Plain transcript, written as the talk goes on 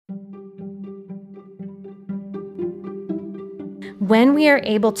When we are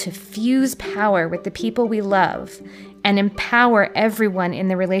able to fuse power with the people we love and empower everyone in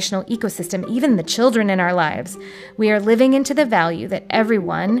the relational ecosystem, even the children in our lives, we are living into the value that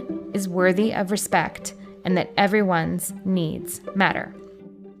everyone is worthy of respect and that everyone's needs matter.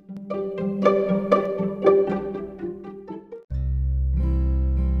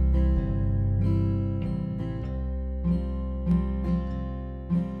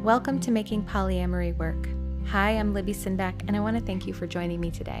 Welcome to Making Polyamory Work. Hi, I'm Libby Sinback, and I want to thank you for joining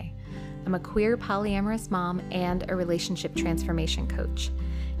me today. I'm a queer polyamorous mom and a relationship transformation coach.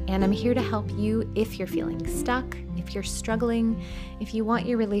 And I'm here to help you if you're feeling stuck, if you're struggling, if you want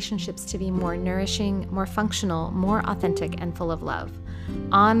your relationships to be more nourishing, more functional, more authentic, and full of love.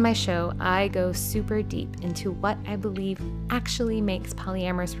 On my show, I go super deep into what I believe actually makes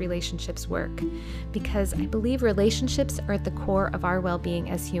polyamorous relationships work, because I believe relationships are at the core of our well-being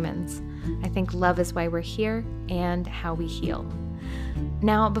as humans. I think love is why we're here and how we heal.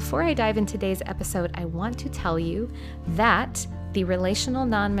 Now, before I dive into today's episode, I want to tell you that the Relational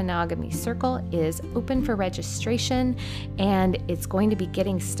Non-Monogamy Circle is open for registration, and it's going to be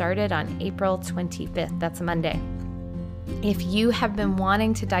getting started on April 25th. That's a Monday. If you have been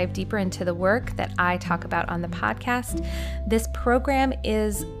wanting to dive deeper into the work that I talk about on the podcast, this program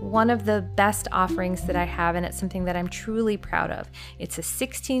is one of the best offerings that I have, and it's something that I'm truly proud of. It's a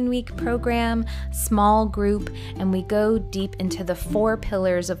 16-week program, small group, and we go deep into the 4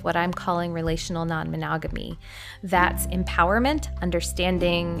 pillars of what I'm calling relational non-monogamy. That's empowerment,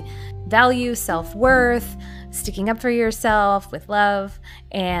 understanding value, self-worth, sticking up for yourself with love,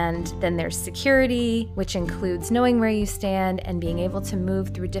 and then there's security, which includes knowing where you stand and being able to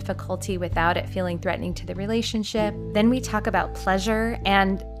move through difficulty without it feeling threatening to the relationship. Then we talk about pleasure,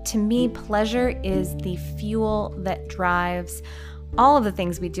 and to me, pleasure is the fuel that drives all of the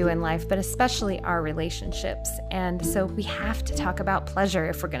things we do in life, but especially our relationships. And so we have to talk about pleasure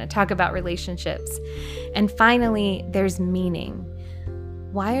if we're going to talk about relationships. And finally, there's meaning.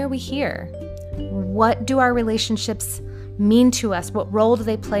 Why are we here? What do our relationships mean to us? What role do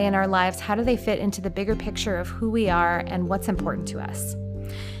they play in our lives? How do they fit into the bigger picture of who we are and what's important to us?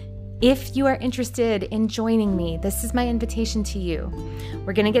 If you are interested in joining me, this is my invitation to you.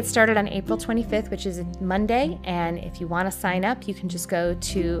 We're going to get started on April 25th, which is Monday. And if you want to sign up, you can just go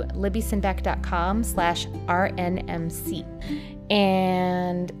to libbysinback.com/RNMC.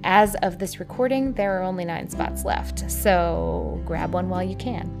 And as of this recording, there are only 9 spots left. So grab one while you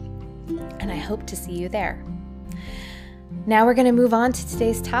can. And I hope to see you there. Now we're going to move on to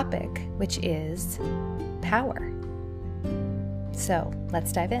today's topic, which is power. So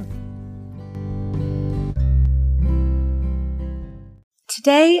let's dive in.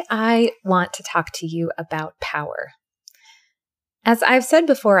 Today, I want to talk to you about power. As I've said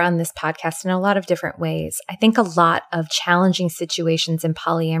before on this podcast in a lot of different ways, I think a lot of challenging situations in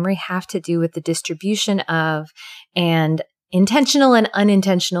polyamory have to do with the distribution of and intentional and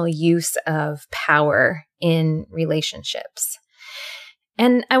unintentional use of power in relationships.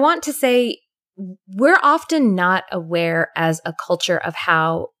 And I want to say, we're often not aware as a culture of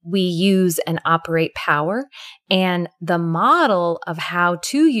how we use and operate power, and the model of how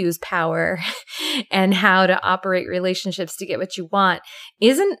to use power and how to operate relationships to get what you want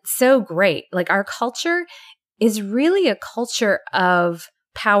isn't so great. Like, our culture is really a culture of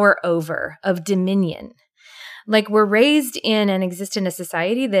power over, of dominion. Like, we're raised in and exist in a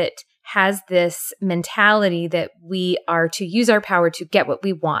society that has this mentality that we are to use our power to get what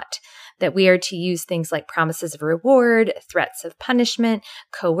we want, that we are to use things like promises of reward, threats of punishment,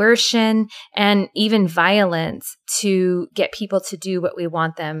 coercion, and even violence to get people to do what we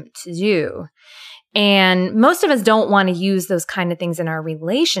want them to do. And most of us don't want to use those kind of things in our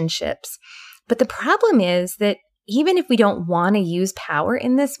relationships. But the problem is that even if we don't want to use power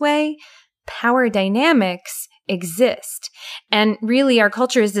in this way, power dynamics exist. And really, our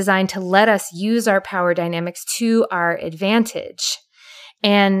culture is designed to let us use our power dynamics to our advantage.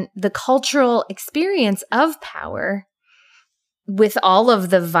 And the cultural experience of power, with all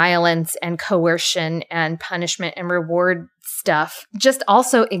of the violence and coercion and punishment and reward stuff, just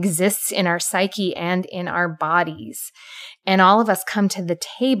also exists in our psyche and in our bodies. And all of us come to the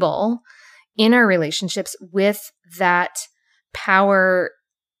table in our relationships with that power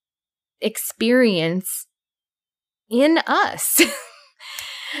experience in us.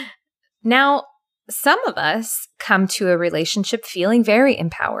 Now, some of us come to a relationship feeling very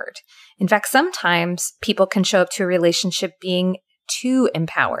empowered. In fact, sometimes people can show up to a relationship being too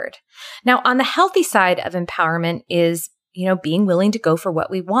empowered. Now, on the healthy side of empowerment is, being willing to go for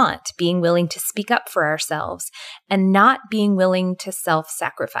what we want, being willing to speak up for ourselves, and not being willing to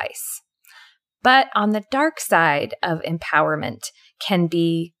self-sacrifice. But on the dark side of empowerment can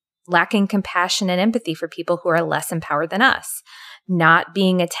be lacking compassion and empathy for people who are less empowered than us, not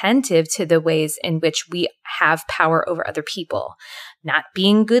being attentive to the ways in which we have power over other people, not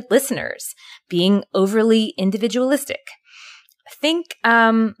being good listeners, being overly individualistic. Think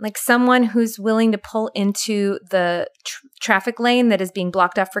like someone who's willing to pull into the traffic lane that is being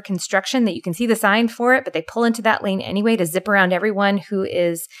blocked off for construction, that you can see the sign for it, but they pull into that lane anyway to zip around everyone who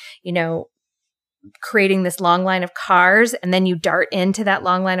is, creating this long line of cars, and then you dart into that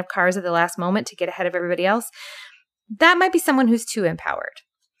long line of cars at the last moment to get ahead of everybody else. That might be someone who's too empowered.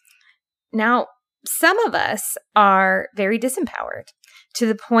 Now, some of us are very disempowered to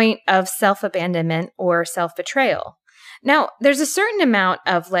the point of self-abandonment or self-betrayal. Now, there's a certain amount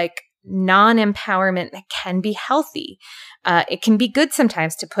of non-empowerment that can be healthy. It can be good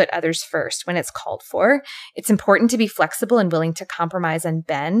sometimes to put others first when it's called for. It's important to be flexible and willing to compromise and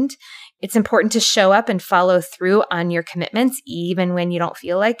bend. It's important to show up and follow through on your commitments, even when you don't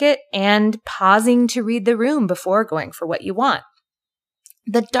feel like it, and pausing to read the room before going for what you want.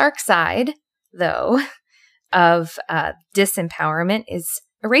 The dark side, though, of disempowerment is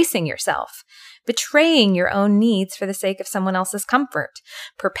erasing yourself, betraying your own needs for the sake of someone else's comfort,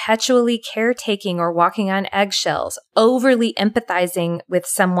 perpetually caretaking or walking on eggshells, overly empathizing with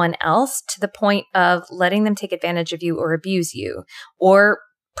someone else to the point of letting them take advantage of you or abuse you, or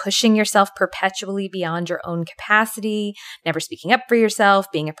pushing yourself perpetually beyond your own capacity, never speaking up for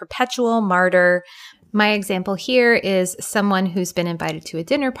yourself, being a perpetual martyr. My example here is someone who's been invited to a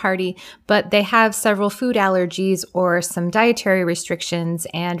dinner party, but they have several food allergies or some dietary restrictions,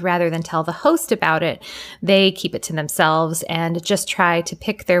 and rather than tell the host about it, they keep it to themselves and just try to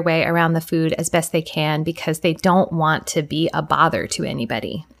pick their way around the food as best they can because they don't want to be a bother to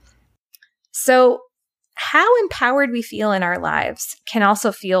anybody. So, how empowered we feel in our lives can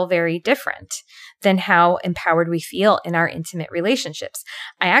also feel very different than how empowered we feel in our intimate relationships.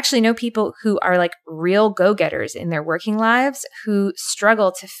 I actually know people who are real go-getters in their working lives who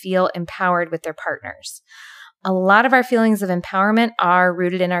struggle to feel empowered with their partners. A lot of our feelings of empowerment are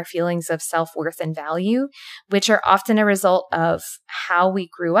rooted in our feelings of self-worth and value, which are often a result of how we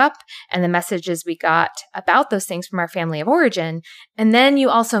grew up and the messages we got about those things from our family of origin. And then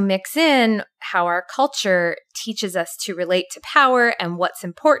you also mix in how our culture teaches us to relate to power and what's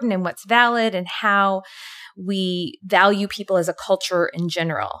important and what's valid and how we value people as a culture in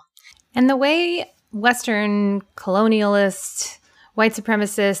general. And the way Western colonialist, white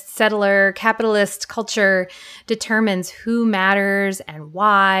supremacist, settler, capitalist culture determines who matters and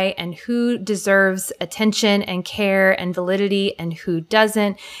why, and who deserves attention and care and validity and who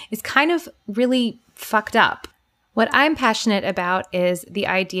doesn't, is kind of really fucked up. What I'm passionate about is the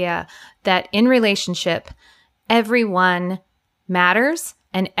idea that in relationship, everyone matters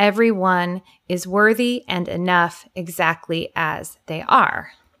and everyone is worthy and enough exactly as they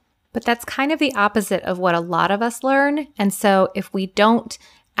are. But that's kind of the opposite of what a lot of us learn. And so if we don't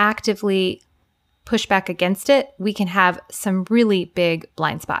actively push back against it, we can have some really big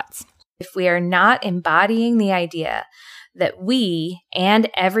blind spots. If we are not embodying the idea that we and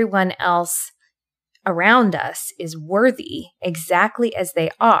everyone else around us is worthy exactly as they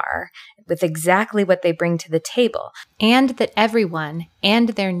are, with exactly what they bring to the table, and that everyone and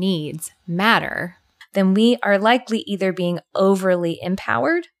their needs matter, then we are likely either being overly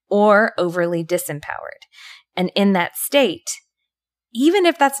empowered or overly disempowered. And in that state, even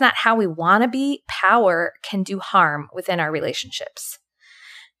if that's not how we want to be, power can do harm within our relationships.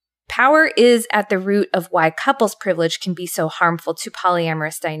 Power is at the root of why couples privilege can be so harmful to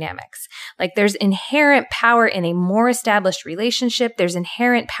polyamorous dynamics. There's inherent power in a more established relationship. There's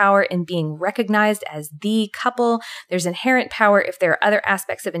inherent power in being recognized as the couple. There's inherent power if there are other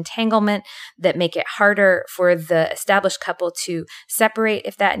aspects of entanglement that make it harder for the established couple to separate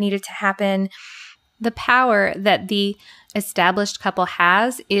if that needed to happen. The power that the established couple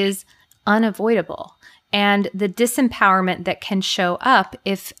has is unavoidable. And the disempowerment that can show up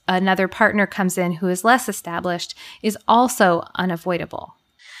if another partner comes in who is less established is also unavoidable.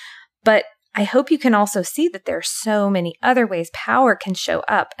 But I hope you can also see that there are so many other ways power can show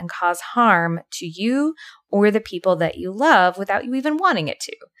up and cause harm to you or the people that you love without you even wanting it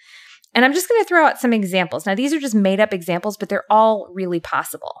to. And I'm just going to throw out some examples. Now, these are just made up examples, but they're all really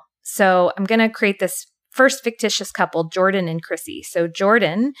possible. So I'm going to create this first fictitious couple, Jordan and Chrissy. So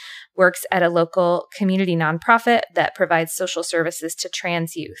Jordan works at a local community nonprofit that provides social services to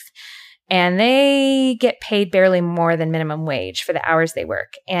trans youth. And they get paid barely more than minimum wage for the hours they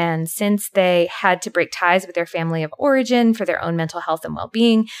work. And since they had to break ties with their family of origin for their own mental health and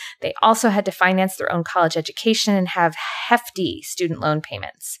well-being, they also had to finance their own college education and have hefty student loan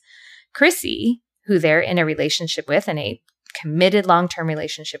payments. Chrissy, who they're in a relationship with, in a committed long-term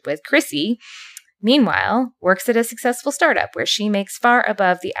relationship with, Chrissy, meanwhile, works at a successful startup where she makes far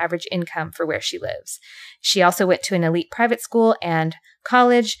above the average income for where she lives. She also went to an elite private school and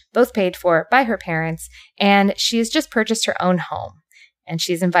college, both paid for by her parents, and she has just purchased her own home. And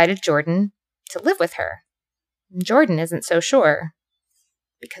she's invited Jordan to live with her. Jordan isn't so sure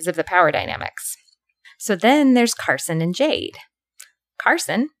because of the power dynamics. So then there's Carson and Jade.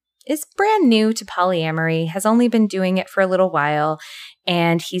 Carson is brand new to polyamory, has only been doing it for a little while,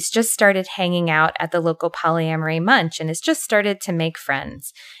 and he's just started hanging out at the local polyamory munch and has just started to make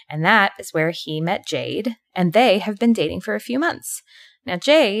friends. And that is where he met Jade, and they have been dating for a few months. Now,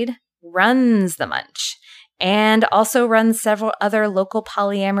 Jade runs the munch and also runs several other local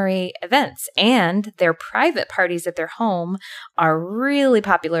polyamory events. And their private parties at their home are really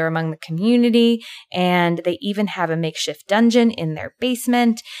popular among the community. And they even have a makeshift dungeon in their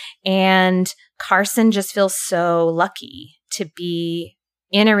basement. And Carson just feels so lucky to be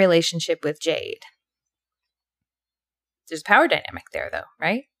in a relationship with Jade. There's a power dynamic there, though,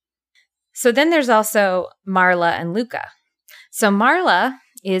 right? So then there's also Marla and Luca. So Marla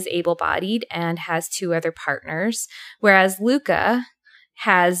is able-bodied and has 2 other partners, whereas Luca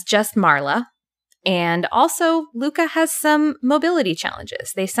has just Marla. And also, Luca has some mobility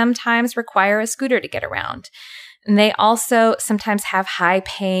challenges. They sometimes require a scooter to get around. And they also sometimes have high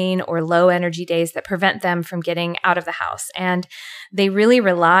pain or low energy days that prevent them from getting out of the house. And they really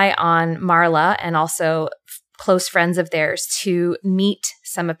rely on Marla and also close friends of theirs to meet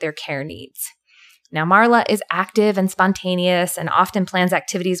some of their care needs. Now, Marla is active and spontaneous and often plans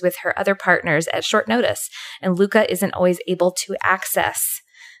activities with her other partners at short notice, and Luca isn't always able to access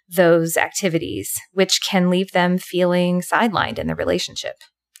those activities, which can leave them feeling sidelined in the relationship.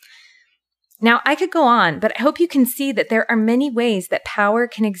 Now, I could go on, but I hope you can see that there are many ways that power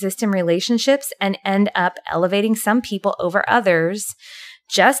can exist in relationships and end up elevating some people over others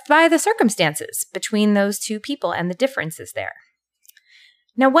just by the circumstances between those 2 people and the differences there.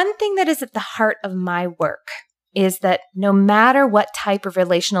 Now, one thing that is at the heart of my work is that no matter what type of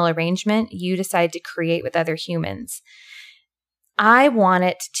relational arrangement you decide to create with other humans, I want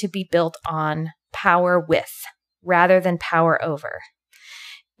it to be built on power with rather than power over.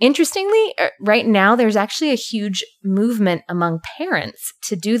 Interestingly, right now, there's actually a huge movement among parents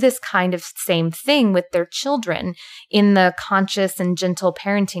to do this kind of same thing with their children in the conscious and gentle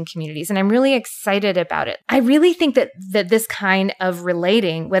parenting communities. And I'm really excited about it. I really think that this kind of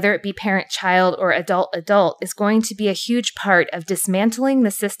relating, whether it be parent-child or adult-adult, is going to be a huge part of dismantling the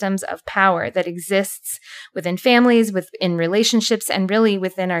systems of power that exists within families, within relationships, and really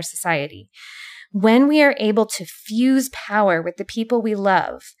within our society. When we are able to fuse power with the people we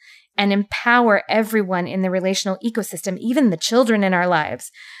love and empower everyone in the relational ecosystem, even the children in our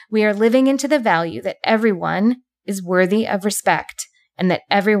lives, we are living into the value that everyone is worthy of respect and that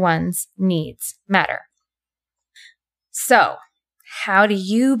everyone's needs matter. So, how do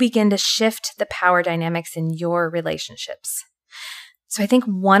you begin to shift the power dynamics in your relationships? So I think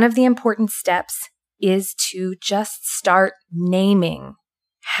one of the important steps is to just start naming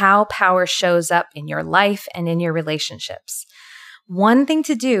how power shows up in your life and in your relationships. One thing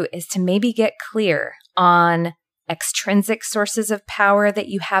to do is to maybe get clear on extrinsic sources of power that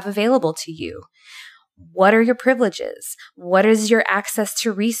you have available to you. What are your privileges? What is your access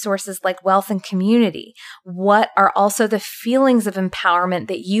to resources like wealth and community? What are also the feelings of empowerment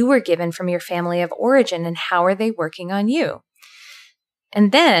that you were given from your family of origin, and how are they working on you?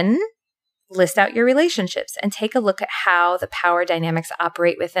 And then list out your relationships and take a look at how the power dynamics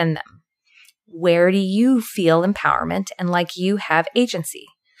operate within them. Where do you feel empowerment and like you have agency?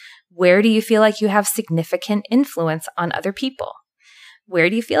 Where do you feel like you have significant influence on other people? Where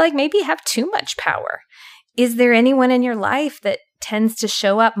do you feel like maybe you have too much power? Is there anyone in your life that tends to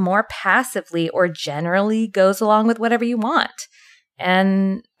show up more passively or generally goes along with whatever you want?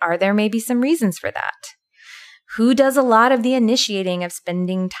 And are there maybe some reasons for that? Who does a lot of the initiating of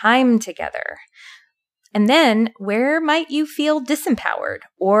spending time together? And then where might you feel disempowered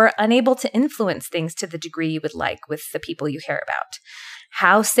or unable to influence things to the degree you would like with the people you care about?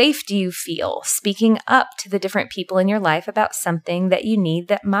 How safe do you feel speaking up to the different people in your life about something that you need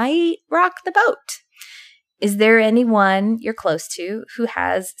that might rock the boat? Is there anyone you're close to who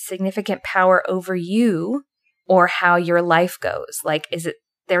has significant power over you or how your life goes? Like, is it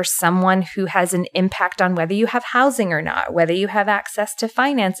there's someone who has an impact on whether you have housing or not, whether you have access to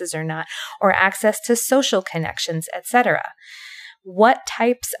finances or not, or access to social connections, etc. What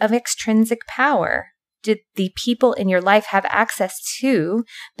types of extrinsic power did the people in your life have access to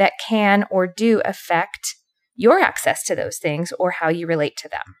that can or do affect your access to those things or how you relate to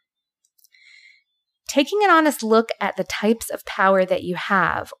them? taking an honest look at the types of power that you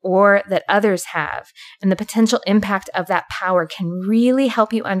have or that others have and the potential impact of that power can really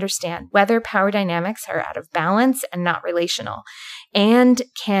help you understand whether power dynamics are out of balance and not relational, and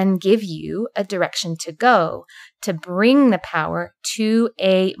can give you a direction to go to bring the power to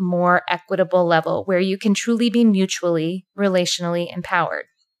a more equitable level where you can truly be mutually, relationally empowered.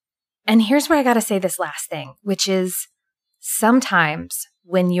 And here's where I got to say this last thing, which is sometimes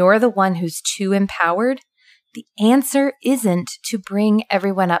when you're the one who's too empowered, the answer isn't to bring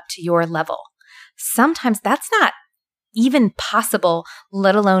everyone up to your level. Sometimes that's not even possible,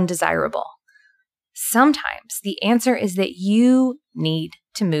 let alone desirable. Sometimes the answer is that you need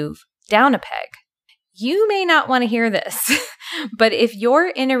to move down a peg. You may not want to hear this, but if you're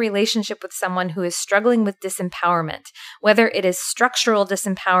in a relationship with someone who is struggling with disempowerment, whether it is structural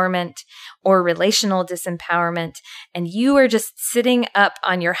disempowerment or relational disempowerment, and you are just sitting up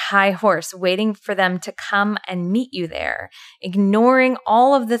on your high horse waiting for them to come and meet you there, ignoring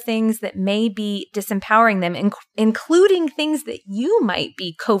all of the things that may be disempowering them, including things that you might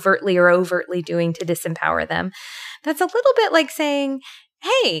be covertly or overtly doing to disempower them, that's a little bit like saying,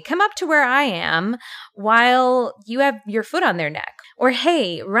 hey, come up to where I am while you have your foot on their neck. Or,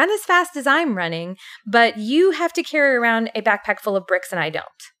 hey, run as fast as I'm running, but you have to carry around a backpack full of bricks and I don't.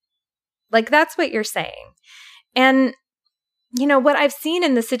 Like, that's what you're saying. And, what I've seen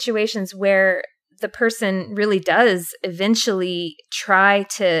in the situations where the person really does eventually try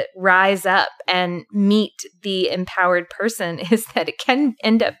to rise up and meet the empowered person is that it can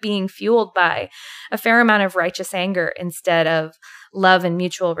end up being fueled by a fair amount of righteous anger instead of love and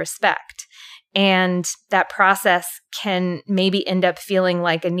mutual respect. And that process can maybe end up feeling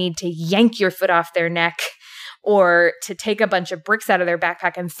like a need to yank your foot off their neck or to take a bunch of bricks out of their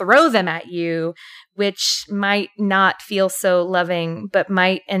backpack and throw them at you, which might not feel so loving, but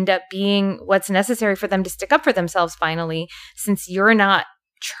might end up being what's necessary for them to stick up for themselves finally, since you're not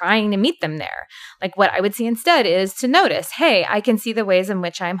trying to meet them there. Like, what I would see instead is to notice, hey, I can see the ways in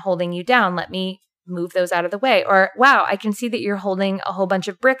which I'm holding you down. Let me move those out of the way. Or, wow, I can see that you're holding a whole bunch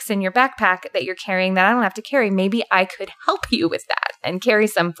of bricks in your backpack that you're carrying that I don't have to carry. Maybe I could help you with that and carry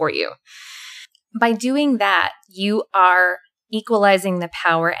some for you. By doing that, you are equalizing the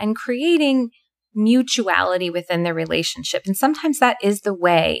power and creating mutuality within the relationship. And sometimes that is the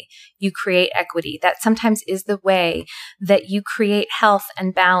way you create equity. That sometimes is the way that you create health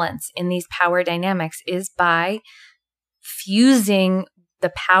and balance in these power dynamics, is by fusing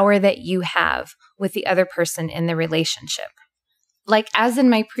the power that you have with the other person in the relationship. Like, as in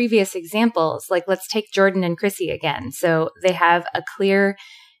my previous examples, like, let's take Jordan and Chrissy again. So they have a clear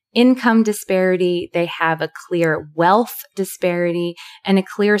income disparity, they have a clear wealth disparity, and a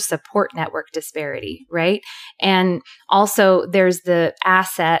clear support network disparity, right? And also there's the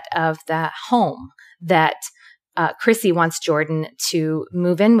asset of the home that Chrissy wants Jordan to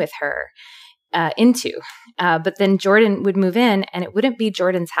move in with her into. But then Jordan would move in and it wouldn't be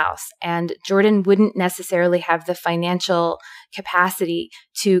Jordan's house. And Jordan wouldn't necessarily have the financial capacity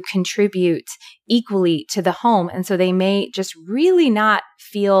to contribute equally to the home. And so they may just really not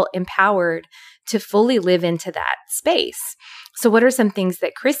feel empowered to fully live into that space. So what are some things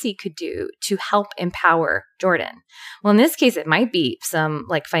that Chrissy could do to help empower Jordan? Well, in this case, it might be some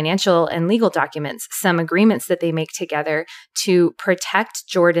like financial and legal documents, some agreements that they make together to protect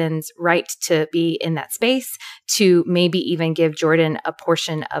Jordan's right to be in that space, to maybe even give Jordan a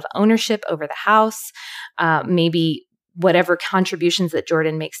portion of ownership over the house. Maybe whatever contributions that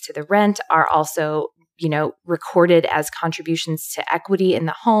Jordan makes to the rent are also, recorded as contributions to equity in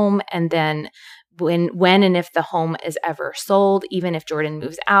the home. And then when and if the home is ever sold, even if Jordan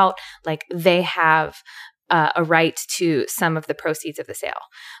moves out, like, they have a right to some of the proceeds of the sale.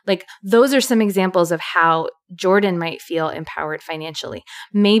 Like, those are some examples of how Jordan might feel empowered financially.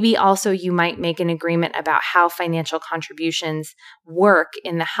 Maybe also you might make an agreement about how financial contributions work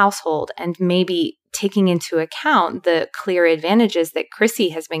in the household, and maybe taking into account the clear advantages that Chrissy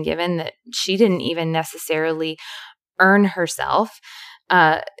has been given that she didn't even necessarily earn herself.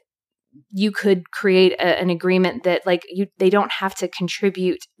 You could create an agreement that they don't have to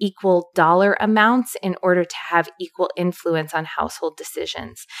contribute equal dollar amounts in order to have equal influence on household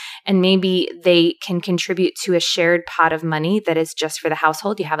decisions. And maybe they can contribute to a shared pot of money that is just for the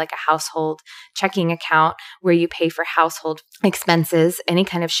household. You have like a household checking account where you pay for household expenses, any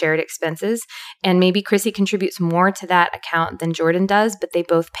kind of shared expenses. And maybe Chrissy contributes more to that account than Jordan does, but they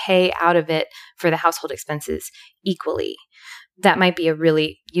both pay out of it for the household expenses equally. That might be a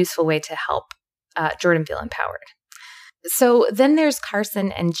really useful way to help Jordan feel empowered. So then there's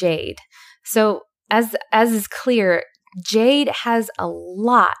Carson and Jade. So as is clear, Jade has a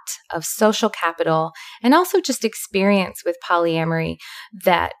lot of social capital and also just experience with polyamory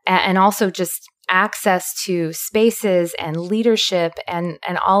and also just access to spaces and leadership and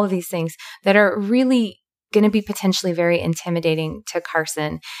all of these things that are really going to be potentially very intimidating to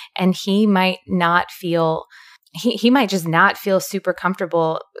Carson. And he might just not feel super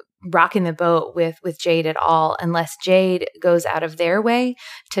comfortable rocking the boat with Jade at all, unless Jade goes out of their way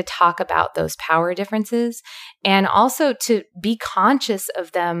to talk about those power differences and also to be conscious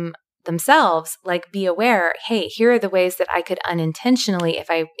of themselves, like be aware, hey, here are the ways that I could unintentionally,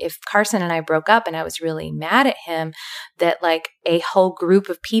 if Carson and I broke up and I was really mad at him, that like a whole group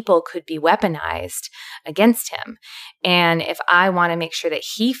of people could be weaponized against him. And if I want to make sure that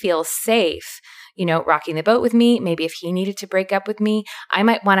he feels safe, rocking the boat with me, maybe if he needed to break up with me, I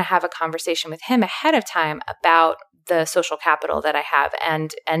might want to have a conversation with him ahead of time about the social capital that I have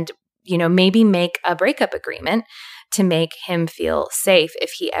and maybe make a breakup agreement to make him feel safe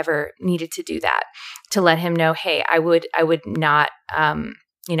if he ever needed to do that, to let him know, hey, I would not,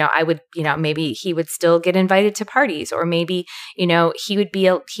 maybe he would still get invited to parties, or maybe, he would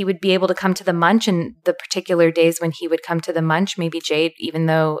be able to come to the munch, and the particular days when he would come to the munch, maybe Jade, even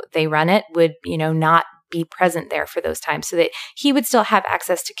though they run it, would, not be present there for those times, so that he would still have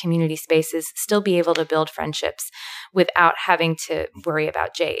access to community spaces, still be able to build friendships without having to worry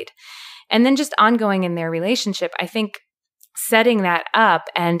about Jade. And then just ongoing in their relationship, I think setting that up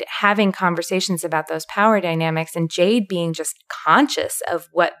and having conversations about those power dynamics and Jade being just conscious of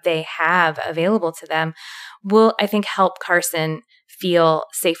what they have available to them will, I think, help Carson feel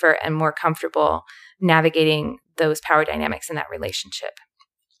safer and more comfortable navigating those power dynamics in that relationship.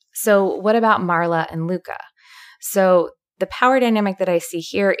 So what about Marla and Luca? So the power dynamic that I see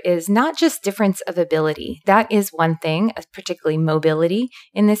here is not just difference of ability. That is one thing, particularly mobility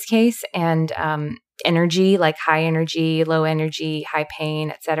in this case, and energy, like high energy, low energy, high pain,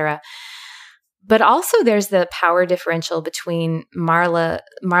 etc. But also there's the power differential between Marla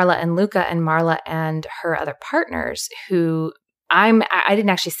and Luca, and Marla and her other partners, who I didn't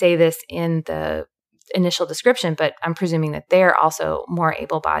actually say this in the initial description, but I'm presuming that they're also more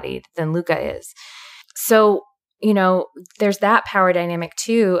able-bodied than Luca is. So there's that power dynamic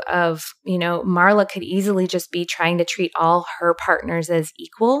too of, Marla could easily just be trying to treat all her partners as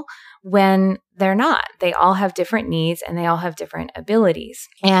equal when they're not. They all have different needs and they all have different abilities.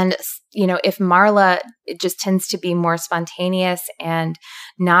 And, if Marla just tends to be more spontaneous and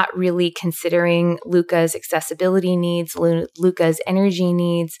not really considering Luca's accessibility needs, Luca's energy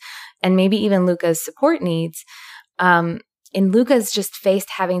needs, and maybe even Luca's support needs, and Luca's just faced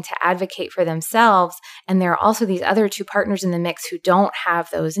having to advocate for themselves, and there are also these other two partners in the mix who don't have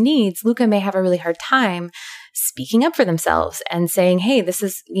those needs, Luca may have a really hard time speaking up for themselves and saying, hey, this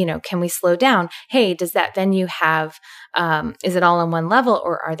is, can we slow down? Hey, does that venue have, is it all on one level,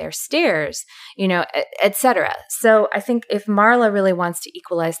 or are there stairs, et cetera. So I think if Marla really wants to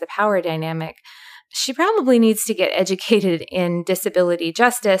equalize the power dynamic, she probably needs to get educated in disability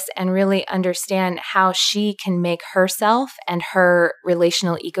justice and really understand how she can make herself and her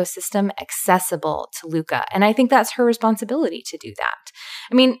relational ecosystem accessible to Luca. And I think that's her responsibility to do that.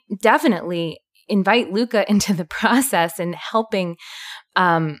 I mean, definitely invite Luca into the process and helping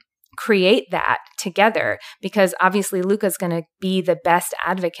create that together, because obviously Luca's going to be the best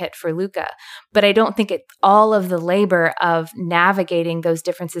advocate for Luca. But I don't think all of the labor of navigating those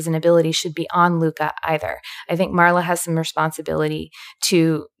differences in ability should be on Luca either. I think Marla has some responsibility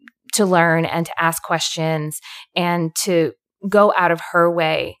to learn and to ask questions and to go out of her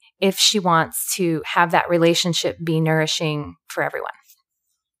way if she wants to have that relationship be nourishing for everyone.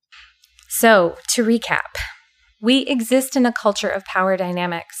 So to recap, we exist in a culture of power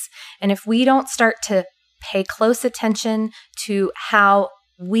dynamics. And if we don't start to pay close attention to how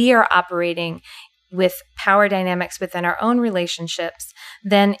we are operating with power dynamics within our own relationships,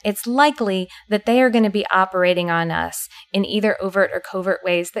 then it's likely that they are going to be operating on us in either overt or covert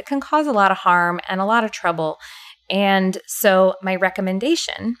ways that can cause a lot of harm and a lot of trouble. And so my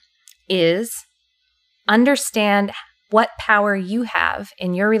recommendation is understand what power you have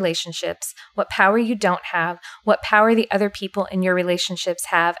in your relationships, what power you don't have, what power the other people in your relationships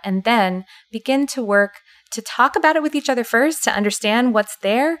have, and then begin to work to talk about it with each other first, to understand what's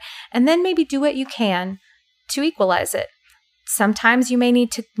there, and then maybe do what you can to equalize it. Sometimes you may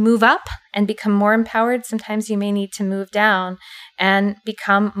need to move up and become more empowered. Sometimes you may need to move down and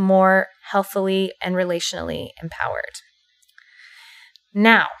become more healthfully and relationally empowered.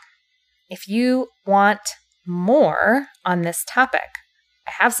 Now, if you want more on this topic,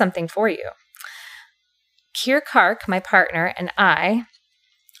 I have something for you. Keir Kark, my partner, and I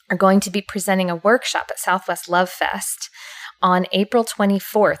are going to be presenting a workshop at Southwest Love Fest on April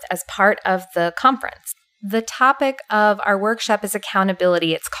 24th as part of the conference. The topic of our workshop is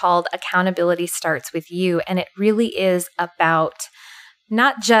accountability. It's called Accountability Starts With You, and it really is about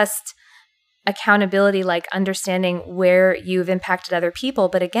not just accountability, like understanding where you've impacted other people,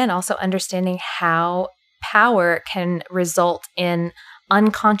 but again, also understanding how power can result in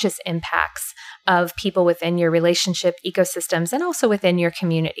unconscious impacts of people within your relationship ecosystems and also within your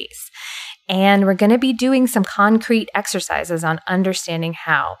communities. And we're going to be doing some concrete exercises on understanding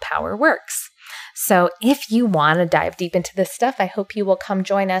how power works. So if you want to dive deep into this stuff, I hope you will come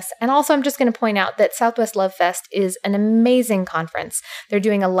join us. And also, I'm just going to point out that Southwest Love Fest is an amazing conference. They're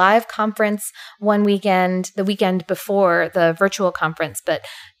doing a live conference one weekend, the weekend before the virtual conference, but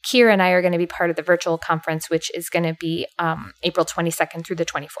Kira and I are going to be part of the virtual conference, which is going to be April 22nd through the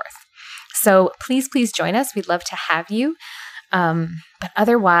 24th. So please join us. We'd love to have you. But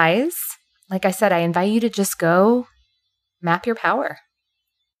otherwise, like I said, I invite you to just go map your power.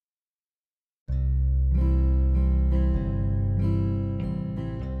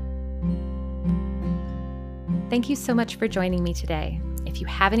 Thank you so much for joining me today. If you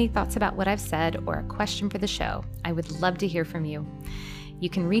have any thoughts about what I've said or a question for the show, I would love to hear from you. You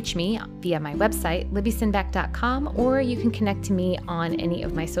can reach me via my website, libbysinback.com, or you can connect to me on any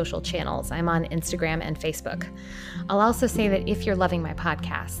of my social channels. I'm on Instagram and Facebook. I'll also say that if you're loving my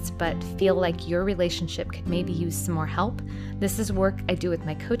podcasts, but feel like your relationship could maybe use some more help, this is work I do with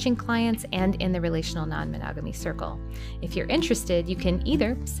my coaching clients and in the Relational Non-Monogamy Circle. If you're interested, you can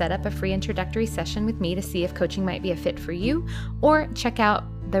either set up a free introductory session with me to see if coaching might be a fit for you, or check out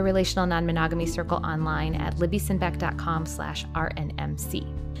the Relational Non-Monogamy Circle online at libbysinback.com/RNMC.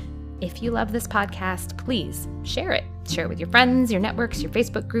 If you love this podcast, please share it. Share it with your friends, your networks, your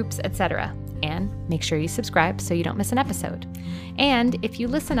Facebook groups, etc. And make sure you subscribe so you don't miss an episode. And if you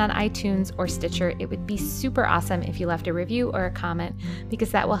listen on iTunes or Stitcher, it would be super awesome if you left a review or a comment,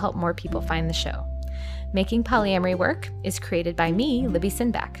 because that will help more people find the show. Making Polyamory Work is created by me, Libby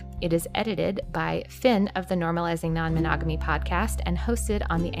Sinback. It is edited by Finn of the Normalizing Non-Monogamy podcast and hosted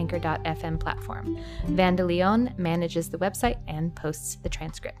on the Anchor.fm platform. Vanda Leon manages the website and posts the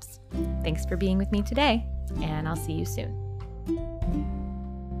transcripts. Thanks for being with me today, and I'll see you soon.